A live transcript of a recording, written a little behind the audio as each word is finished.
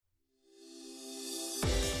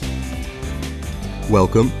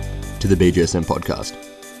Welcome to the BJSM podcast.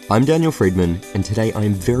 I'm Daniel Friedman, and today I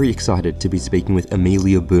am very excited to be speaking with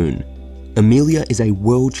Amelia Boone. Amelia is a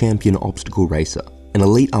world champion obstacle racer, an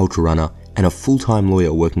elite ultra runner, and a full-time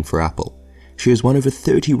lawyer working for Apple. She has won over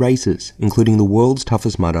 30 races, including the world's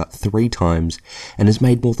toughest mudder 3 times, and has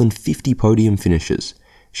made more than 50 podium finishes.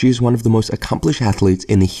 She is one of the most accomplished athletes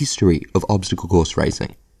in the history of obstacle course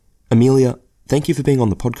racing. Amelia, thank you for being on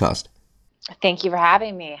the podcast. Thank you for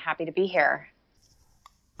having me. Happy to be here.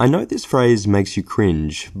 I know this phrase makes you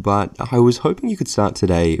cringe, but I was hoping you could start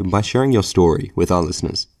today by sharing your story with our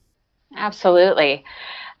listeners. Absolutely.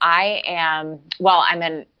 I'm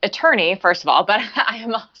an attorney, first of all, but I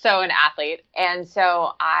am also an athlete. And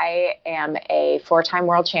so I am a 4-time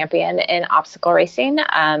world champion in obstacle racing,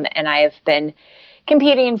 and I have been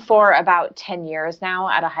competing for about 10 years now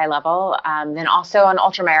at a high level, and also an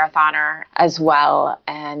ultramarathoner as well.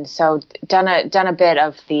 And so done a bit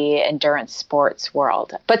of the endurance sports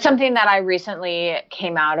world. But something that I recently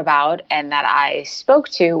came out about and that I spoke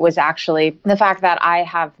to was actually the fact that I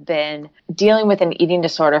have been dealing with an eating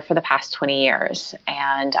disorder for the past 20 years.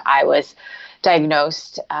 And I was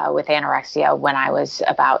diagnosed with anorexia when I was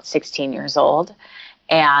about 16 years old,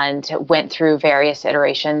 and went through various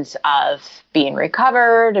iterations of being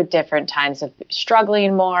recovered, different times of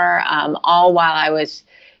struggling more, all while I was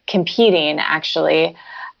competing, actually,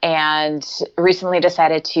 and recently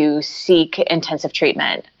decided to seek intensive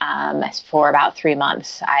treatment for about 3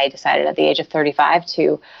 months. I decided at the age of 35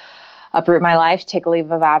 to uproot my life, take a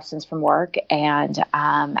leave of absence from work, and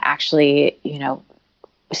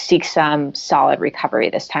seek some solid recovery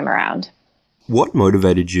this time around. What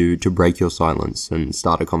motivated you to break your silence and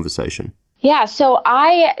start a conversation? Yeah, so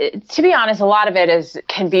to be honest, a lot of it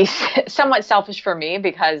can be somewhat selfish for me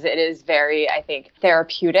because it is very, I think,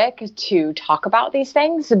 therapeutic to talk about these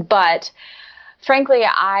things. But frankly,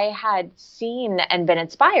 I had seen and been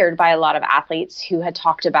inspired by a lot of athletes who had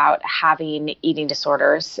talked about having eating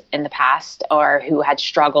disorders in the past, or who had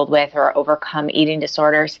struggled with or overcome eating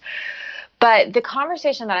disorders. But the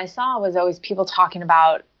conversation that I saw was always people talking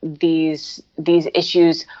about these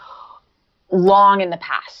issues long in the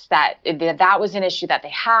past, that was an issue that they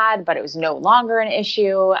had, but it was no longer an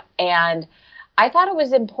issue. And I thought it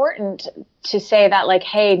was important to say that, like,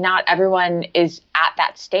 hey, not everyone is at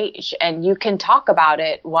that stage, and you can talk about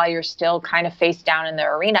it while you're still kind of face down in the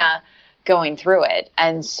arena going through it.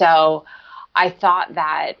 And so I thought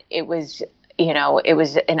that it was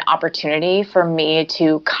an opportunity for me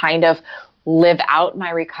to kind of live out my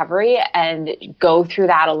recovery and go through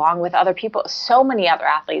that along with other people, so many other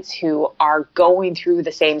athletes who are going through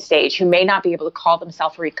the same stage, who may not be able to call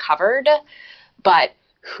themselves recovered, but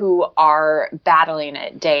who are battling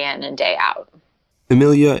it day in and day out.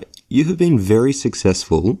 Amelia, you have been very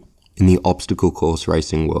successful in the obstacle course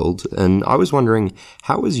racing world, and I was wondering,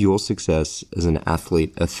 how has your success as an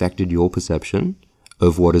athlete affected your perception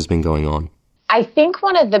of what has been going on? I think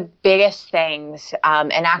one of the biggest things,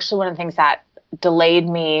 and actually one of the things that delayed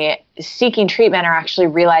me seeking treatment or actually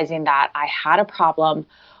realizing that I had a problem,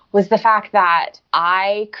 was the fact that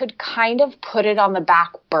I could kind of put it on the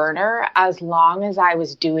back burner as long as I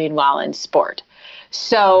was doing well in sport.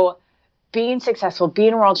 So being successful,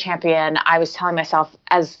 being a world champion, I was telling myself,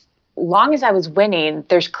 as long as I was winning,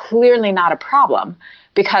 there's clearly not a problem,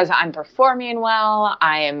 because I'm performing well,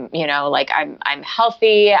 I am, I'm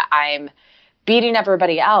healthy, I'm beating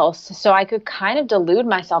everybody else. So I could kind of delude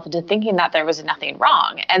myself into thinking that there was nothing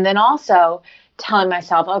wrong. And then also telling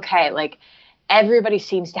myself, okay, like, everybody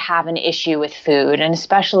seems to have an issue with food, and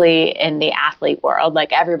especially in the athlete world,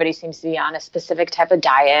 like, everybody seems to be on a specific type of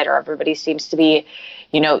diet, or everybody seems to be,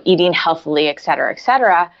 eating healthily, et cetera, et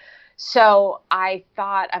cetera. So I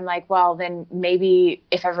thought, I'm like, well, then maybe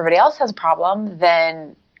if everybody else has a problem,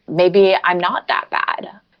 then maybe I'm not that bad.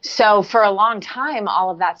 So for a long time, all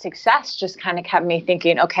of that success just kind of kept me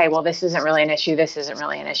thinking, okay, well, this isn't really an issue. This isn't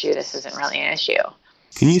really an issue. This isn't really an issue.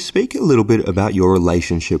 Can you speak a little bit about your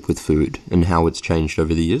relationship with food and how it's changed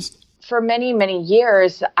over the years? For many, many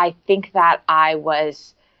years, I think that I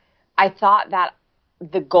thought that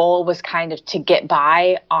the goal was kind of to get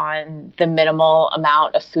by on the minimal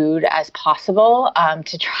amount of food as possible,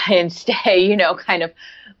 to try and stay, kind of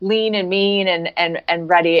lean and mean and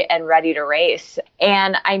ready to race.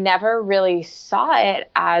 And I never really saw it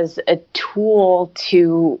as a tool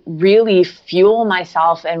to really fuel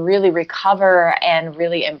myself and really recover and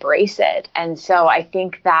really embrace it. And so I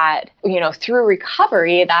think that, through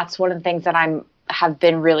recovery, that's one of the things that have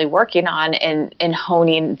been really working on in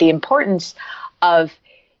honing the importance of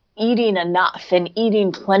eating enough and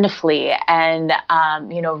eating plentifully and,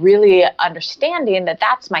 really understanding that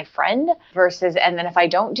that's my friend versus, and then if I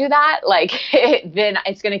don't do that, like, then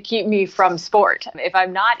it's going to keep me from sport. If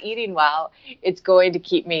I'm not eating well, it's going to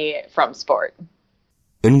keep me from sport.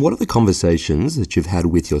 And what are the conversations that you've had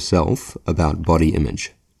with yourself about body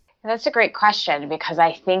image? That's a great question, because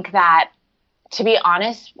I think that, to be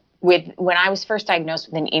honest, when I was first diagnosed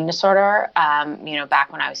with an eating disorder,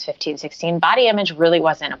 back when I was 15, 16, body image really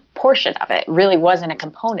wasn't a portion of it, really wasn't a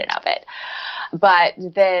component of it. But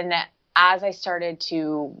then as I started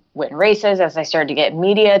to win races, as I started to get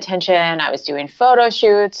media attention, I was doing photo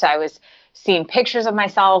shoots, I was seeing pictures of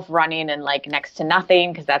myself running in like next to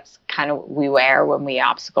nothing, because that's kind of what we wear when we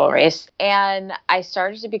obstacle race. And I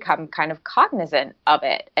started to become kind of cognizant of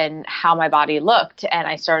it and how my body looked. And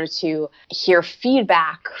I started to hear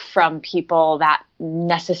feedback from people that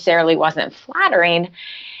necessarily wasn't flattering.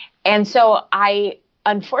 And so I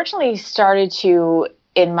unfortunately started to,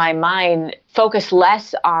 in my mind, focus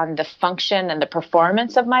less on the function and the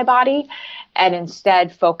performance of my body and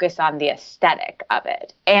instead focus on the aesthetic of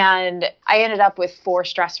it. And I ended up with 4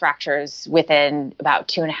 stress fractures within about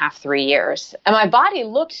 2.5, 3 years. And my body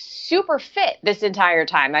looked super fit this entire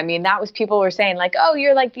time. I mean, that was, people were saying like, oh,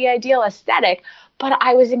 you're like the ideal aesthetic, but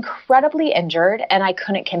I was incredibly injured and I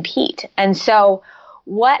couldn't compete. And so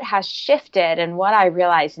what has shifted and what I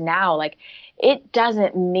realize now, like, it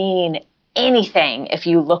doesn't mean anything if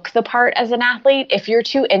you look the part as an athlete, if you're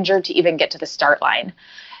too injured to even get to the start line.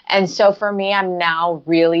 And so for me, I'm now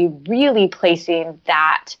really, really placing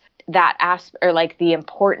that aspect, or like the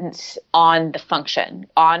importance on the function,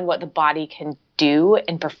 on what the body can do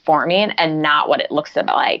in performing and not what it looks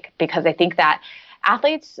like. Because I think that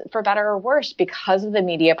athletes, for better or worse, because of the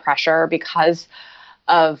media pressure, because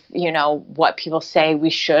of, what people say we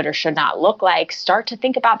should or should not look like, start to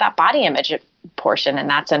think about that body image portion, and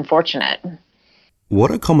that's unfortunate.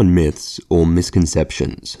 What are common myths or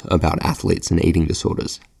misconceptions about athletes and eating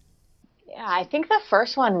disorders? Yeah, I think the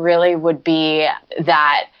first one really would be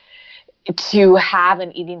that to have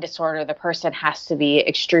an eating disorder, the person has to be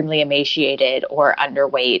extremely emaciated or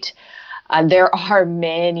underweight. There are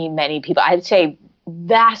many, many people, I'd say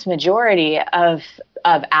vast majority of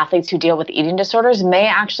athletes who deal with eating disorders may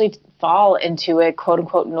actually fall into a quote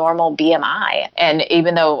unquote normal BMI. And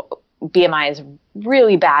even though BMI is a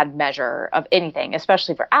really bad measure of anything,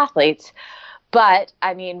 especially for athletes, but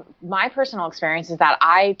I mean, my personal experience is that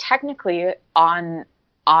I technically on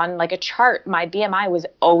like a chart, my BMI was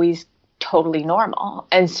always totally normal.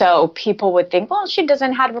 And so people would think, well, she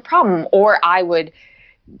doesn't have a problem, or I would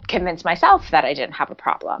convince myself that I didn't have a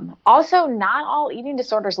problem. Also, not all eating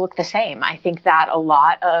disorders look the same. I think that a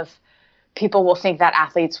lot of people will think that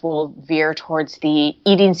athletes will veer towards the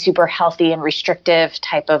eating super healthy and restrictive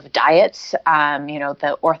type of diets,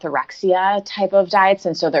 the orthorexia type of diets.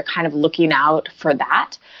 And so they're kind of looking out for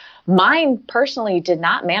that. Mine personally did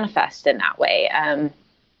not manifest in that way.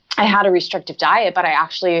 I had a restrictive diet, but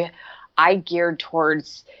I geared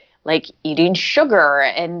towards like eating sugar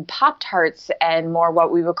and Pop-Tarts and more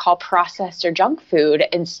what we would call processed or junk food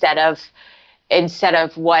instead of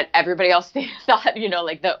what everybody else thought,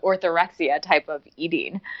 like the orthorexia type of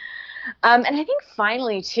eating. And I think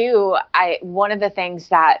finally too, one of the things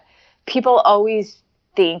that people always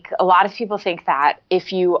think, a lot of people think that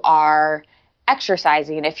if you are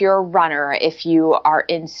exercising, if you're a runner, if you are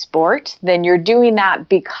in sport, then you're doing that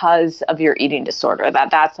because of your eating disorder,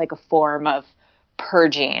 that's like a form of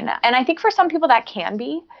purging. And I think for some people that can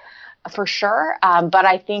be, for sure. But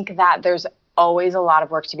I think that there's always a lot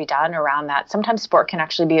of work to be done around that. Sometimes sport can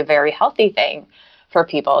actually be a very healthy thing for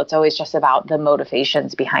people. It's always just about the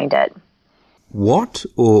motivations behind it. What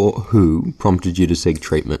or who prompted you to seek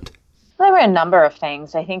treatment? Well, there were a number of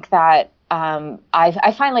things. I think that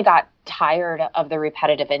I finally got tired of the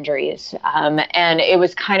repetitive injuries. And it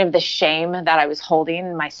was kind of the shame that I was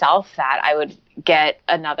holding myself that I would get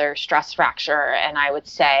another stress fracture and I would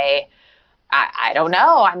say, I don't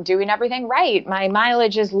know, I'm doing everything right. My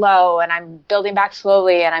mileage is low and I'm building back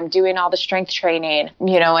slowly and I'm doing all the strength training,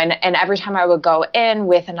 and every time I would go in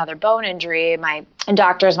with another bone injury, my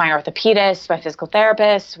doctors, my orthopedist, my physical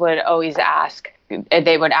therapist would always ask,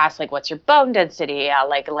 like, what's your bone density?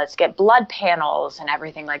 Like, let's get blood panels and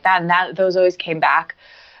everything like that. And those always came back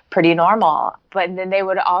pretty normal. But then they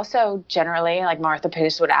would also generally, like my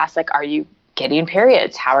orthopedist would ask, like, are you getting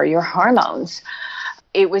periods? How are your hormones?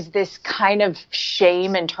 It was this kind of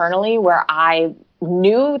shame internally where I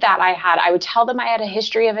knew that I would tell them I had a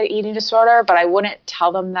history of an eating disorder, but I wouldn't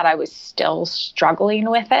tell them that I was still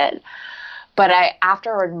struggling with it. But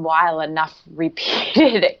after a while, enough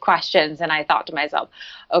repeated questions, and I thought to myself,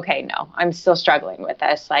 okay, no, I'm still struggling with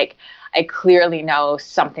this. Like, I clearly know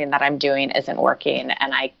something that I'm doing isn't working,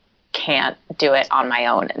 and I can't do it on my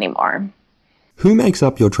own anymore. Who makes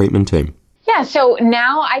up your treatment team? Yeah, so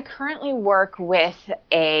now I currently work with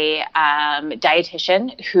a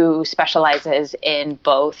dietitian who specializes in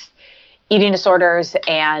both eating disorders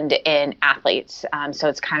and in athletes. So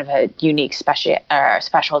it's kind of a unique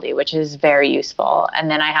specialty, which is very useful. And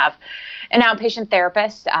then I have an outpatient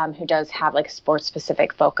therapist who does have like a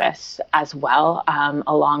sports-specific focus as well,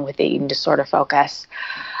 along with the eating disorder focus.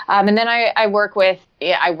 And then I work with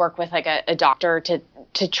like a doctor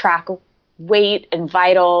to track weight and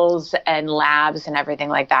vitals and labs and everything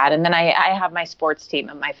like that. And then I have my sports team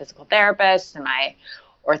and my physical therapist and my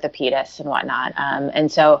orthopedist and whatnot.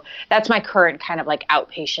 And so that's my current kind of like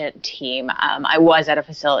outpatient team. I was at a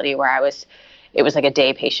facility where it was like a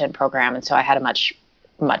day patient program. And so I had a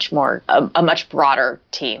much broader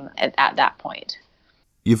team at that point.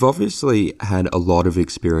 You've obviously had a lot of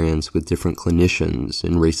experience with different clinicians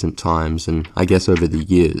in recent times and I guess over the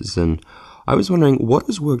years. And I was wondering, what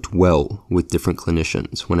has worked well with different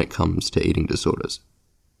clinicians when it comes to eating disorders?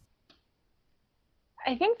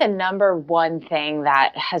 I think the number one thing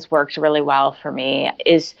that has worked really well for me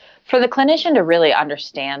is for the clinician to really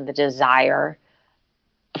understand the desire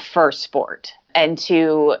for sport and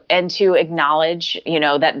to acknowledge,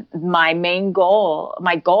 that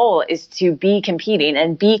my goal is to be competing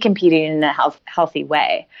in a healthy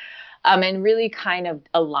way, and really kind of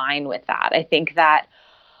align with that. I think that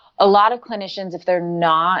a lot of clinicians, if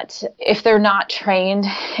they're not trained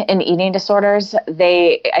in eating disorders,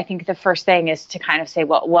 I think the first thing is to kind of say,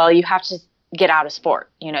 well, you have to get out of sport.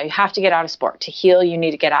 You have to get out of sport. To heal, you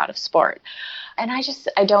need to get out of sport. And I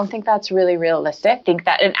don't think that's really realistic. I think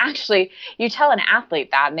that, and actually, you tell an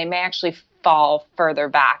athlete that, and they may actually fall further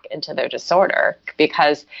back into their disorder,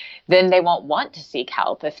 because then they won't want to seek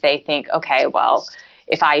help if they think, okay, well,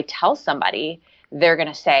 if I tell somebody, they're going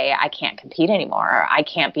to say, I can't compete anymore, or I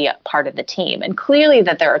can't be a part of the team. And clearly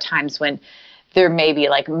that there are times when there may be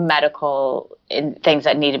like medical things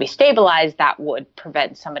that need to be stabilized that would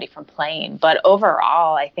prevent somebody from playing. But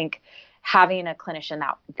overall, I think having a clinician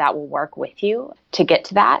that will work with you to get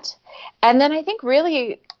to that. And then I think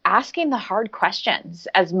really asking the hard questions.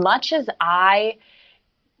 As much as I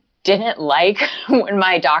didn't like when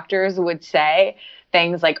my doctors would say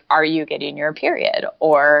things like, are you getting your period?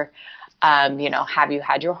 Or have you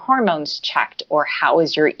had your hormones checked, or how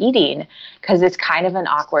is your eating? Because it's kind of an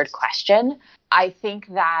awkward question. I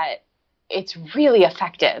think that it's really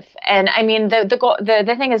effective. And I mean,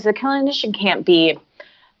 the thing is, the clinician can't be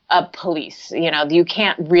a police. You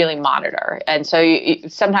can't really monitor. And so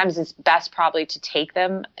sometimes it's best probably to take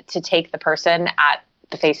the person at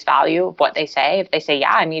the face value of what they say. If they say,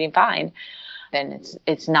 yeah, I'm eating fine, then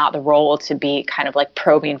it's not the role to be kind of like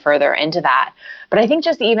probing further into that. But I think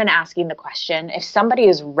just even asking the question, if somebody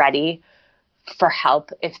is ready for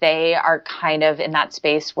help, if they are kind of in that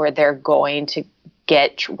space where they're going to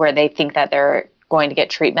where they think that they're going to get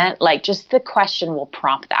treatment, like just the question will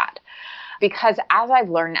prompt that. Because as I've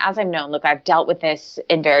known, look, I've dealt with this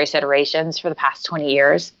in various iterations for the past 20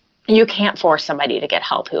 years. You can't force somebody to get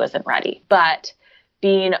help who isn't ready. But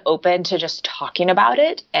being open to just talking about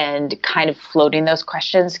it and kind of floating those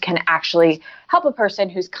questions can actually help a person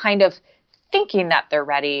who's kind of thinking that they're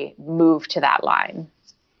ready move to that line.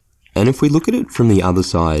 And if we look at it from the other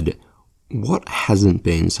side, what hasn't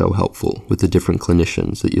been so helpful with the different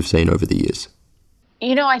clinicians that you've seen over the years?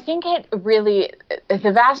 I think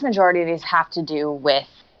the vast majority of these have to do with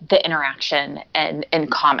the interaction and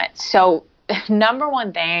comments. So number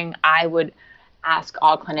one thing I would ask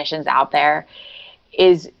all clinicians out there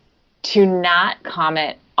is to not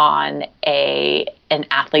comment on an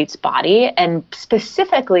athlete's body, and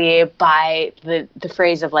specifically by the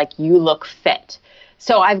phrase of like, you look fit.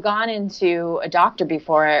 So I've gone into a doctor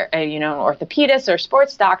before, an orthopedist or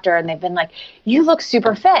sports doctor, and they've been like, you look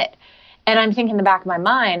super fit. And I'm thinking in the back of my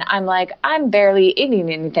mind, I'm like, I'm barely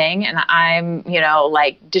eating anything and I'm,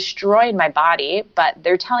 like destroying my body, but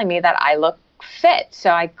they're telling me that I look fit.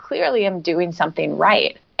 So I clearly am doing something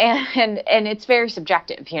right. And it's very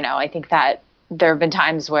subjective. I think that there have been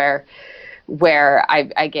times where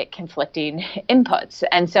I get conflicting inputs.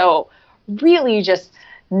 And so really just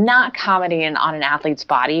not commenting on an athlete's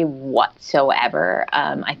body whatsoever,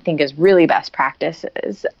 I think is really best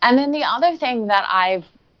practices. And then the other thing that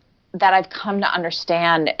I've come to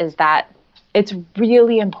understand is that it's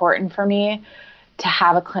really important for me to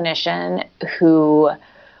have a clinician who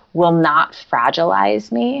will not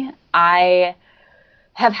fragilize me.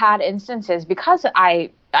 have had instances, because I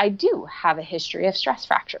do have a history of stress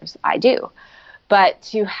fractures. I do. But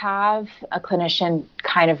to have a clinician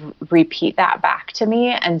kind of repeat that back to me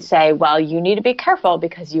and say, well, you need to be careful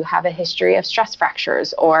because you have a history of stress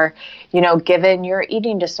fractures, or, given your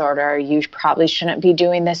eating disorder, you probably shouldn't be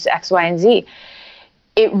doing this X, Y, and Z.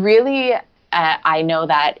 It really, I know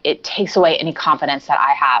that it takes away any confidence that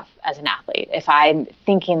I have as an athlete. If I'm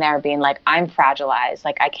thinking there being like, I'm fragilized,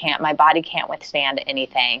 like my body can't withstand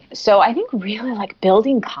anything. So I think really like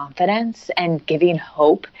building confidence and giving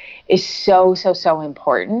hope is so, so, so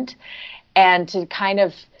important. And to kind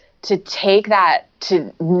of, to take that,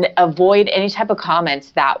 to avoid any type of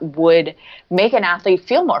comments that would make an athlete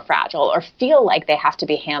feel more fragile or feel like they have to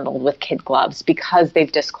be handled with kid gloves because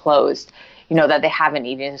they've disclosed that they have an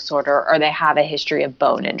eating disorder or they have a history of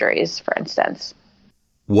bone injuries, for instance.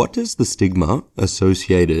 What does the stigma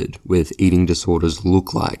associated with eating disorders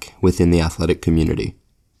look like within the athletic community?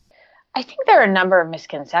 I think there are a number of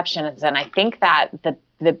misconceptions, and I think that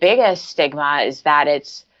the biggest stigma is that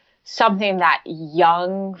it's something that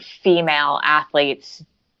young female athletes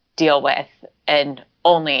deal with, and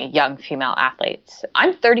only young female athletes.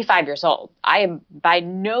 I'm 35 years old. I am by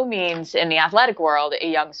no means in the athletic world a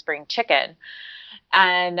young spring chicken.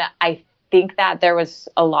 And I think that there was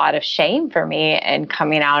a lot of shame for me in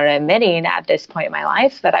coming out and admitting at this point in my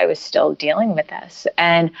life that I was still dealing with this.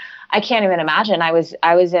 And I can't even imagine. I was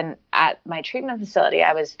at my treatment facility.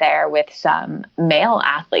 I was there with some male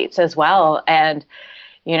athletes as well. And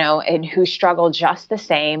and who struggle just the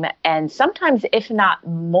same, and sometimes, if not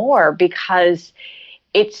more, because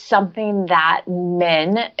it's something that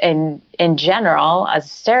men in general, as a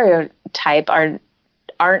stereotype,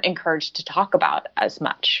 aren't encouraged to talk about as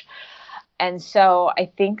much. And so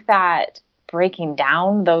I think that breaking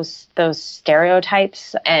down those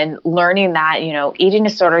stereotypes and learning that, eating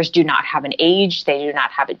disorders do not have an age, they do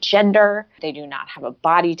not have a gender, they do not have a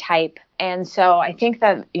body type. And so I think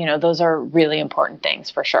that, those are really important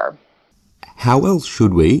things for sure. How else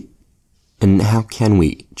should we, and how can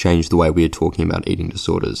we change the way we are talking about eating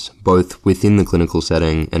disorders, both within the clinical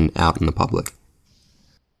setting and out in the public?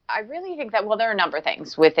 I really think that, there are a number of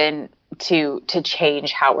things within to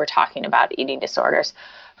change how we're talking about eating disorders.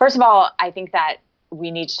 First of all, I think that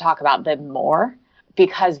we need to talk about them more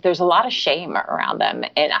because there's a lot of shame around them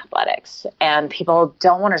in athletics, and people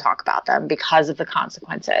don't want to talk about them because of the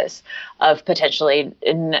consequences of potentially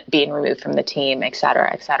being removed from the team, et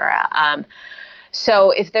cetera, et cetera.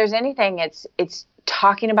 So if there's anything, it's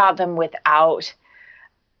talking about them without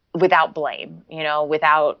blame,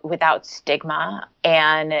 without stigma,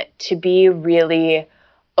 and to be really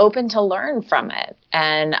open to learn from it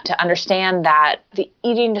and to understand that the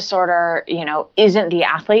eating disorder, isn't the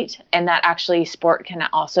athlete, and that actually sport can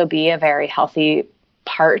also be a very healthy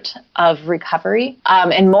part of recovery.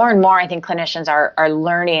 And more, I think clinicians are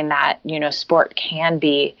learning that, sport can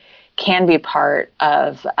be part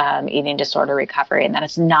of eating disorder recovery, and that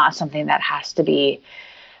it's not something that has to be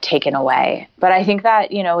taken away. But I think that,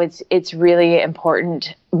 it's really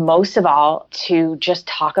important, most of all, to just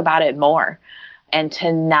talk about it more and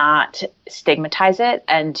to not stigmatize it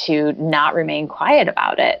and to not remain quiet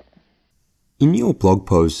about it. In your blog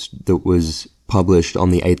post that was published on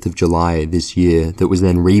the 8th of July this year, that was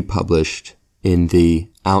then republished in the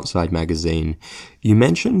Outside magazine, you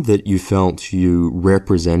mentioned that you felt you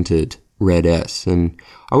represented Red S, and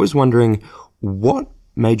I was wondering what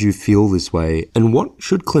made you feel this way, and what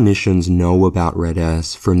should clinicians know about Red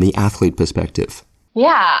S from the athlete perspective?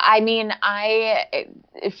 Yeah,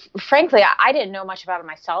 frankly, I didn't know much about it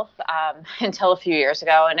myself until a few years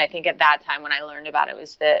ago. And I think at that time when I learned about it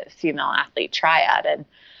was the female athlete triad.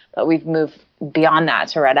 But we've moved beyond that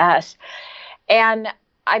to Red S. And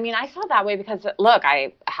I felt that way because, look,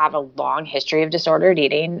 I have a long history of disordered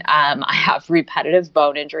eating. I have repetitive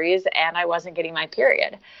bone injuries, and I wasn't getting my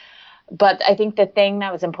period. But I think the thing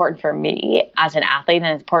that was important for me as an athlete,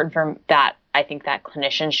 and important for that, I think that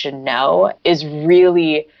clinicians should know, is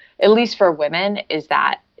really, at least for women, is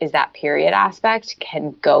that period aspect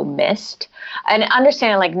can go missed. And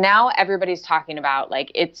understanding, like, now everybody's talking about,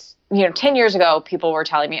 like, it's, 10 years ago, people were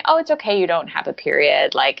telling me, oh, it's okay, you don't have a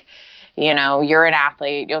period. Like, you're an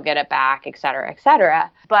athlete, you'll get it back, et cetera, et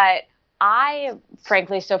cetera. But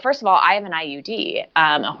so first of all, I have an IUD,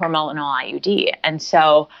 a hormonal IUD. And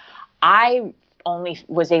so I only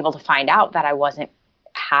was able to find out that I wasn't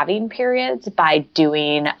having periods by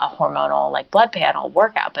doing a hormonal, like, blood panel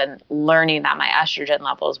workup and learning that my estrogen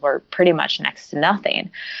levels were pretty much next to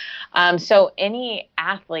nothing. So any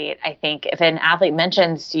athlete, I think, if an athlete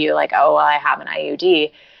mentions to you, like, oh, well, I have an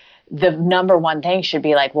IUD, the number one thing should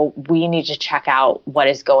be like, well, we need to check out what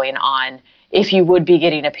is going on if you would be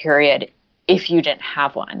getting a period if you didn't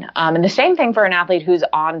have one. And the same thing for an athlete who's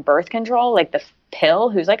on birth control, like the pill,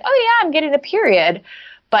 who's like, oh yeah, I'm getting a period.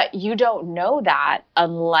 But you don't know that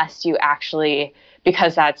unless you actually,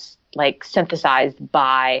 because that's like synthesized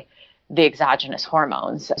by the exogenous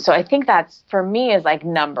hormones. So I think that's, for me, is like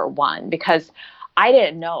number one, because I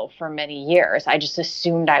didn't know for many years. I just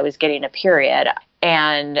assumed I was getting a period.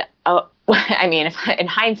 And I mean, in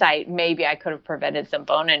hindsight, maybe I could have prevented some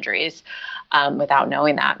bone injuries without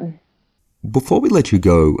knowing that. Before we let you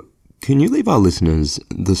go, can you leave our listeners,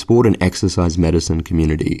 the sport and exercise medicine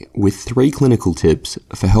community, with 3 clinical tips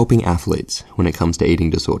for helping athletes when it comes to eating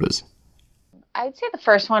disorders? I'd say the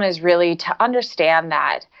first one is really to understand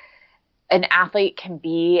that an athlete can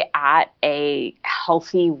be at a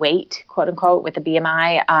healthy weight, quote unquote, with a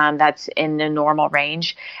BMI that's in the normal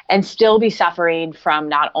range, and still be suffering from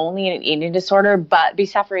not only an eating disorder, but be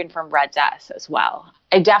suffering from Rett-S as well.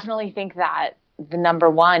 I definitely think that the number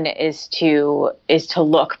one is to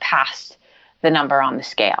look past the number on the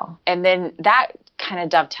scale. And then that kind of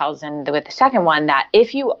dovetails in with the second one, that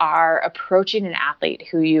if you are approaching an athlete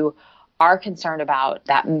who you are concerned about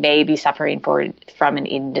that may be suffering from an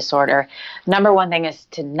eating disorder, number one thing is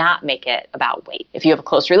to not make it about weight. If you have a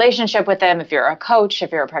close relationship with them, if you're a coach,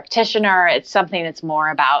 if you're a practitioner, it's something that's more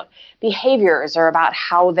about behaviors or about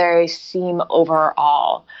how they seem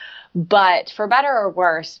overall. But for better or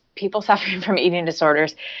worse, people suffering from eating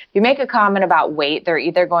disorders, if you make a comment about weight, they're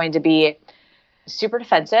either going to be super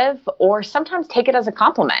defensive or sometimes take it as a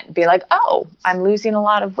compliment. Be like, oh, I'm losing a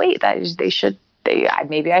lot of weight.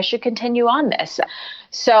 Maybe I should continue on this.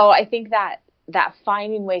 So I think that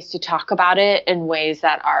finding ways to talk about it in ways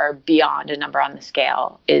that are beyond a number on the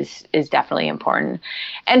scale is definitely important.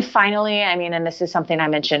 And finally, I mean, and this is something I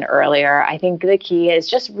mentioned earlier, I think the key is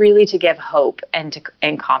just really to give hope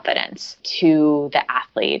and confidence to the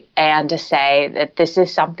athlete, and to say that this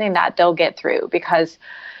is something that they'll get through, because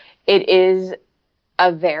it is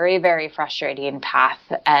a very, very frustrating path.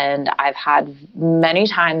 And I've had many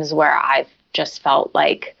times where I've just felt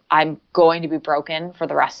like I'm going to be broken for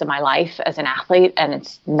the rest of my life as an athlete, and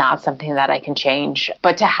it's not something that I can change.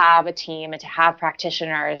 But to have a team and to have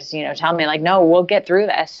practitioners, tell me like, no, we'll get through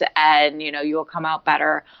this, and, you'll come out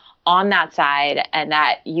better on that side, and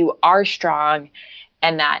that you are strong,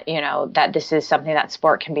 and that, that this is something that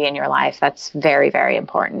sport can be in your life. That's very, very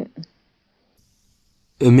important.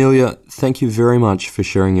 Amelia, thank you very much for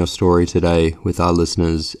sharing your story today with our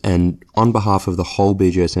listeners, and on behalf of the whole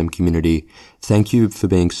BJSM community, thank you for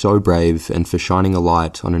being so brave and for shining a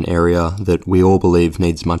light on an area that we all believe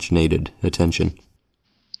needs much needed attention.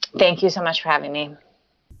 Thank you so much for having me.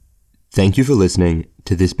 Thank you for listening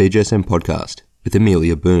to this BJSM podcast with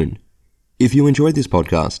Amelia Boone. If you enjoyed this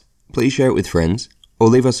podcast, please share it with friends or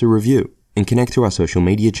leave us a review and connect to our social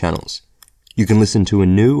media channels. You can listen to a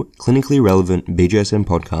new, clinically relevant BJSM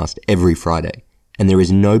podcast every Friday, and there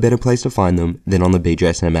is no better place to find them than on the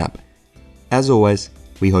BJSM app. As always,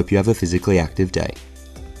 we hope you have a physically active day.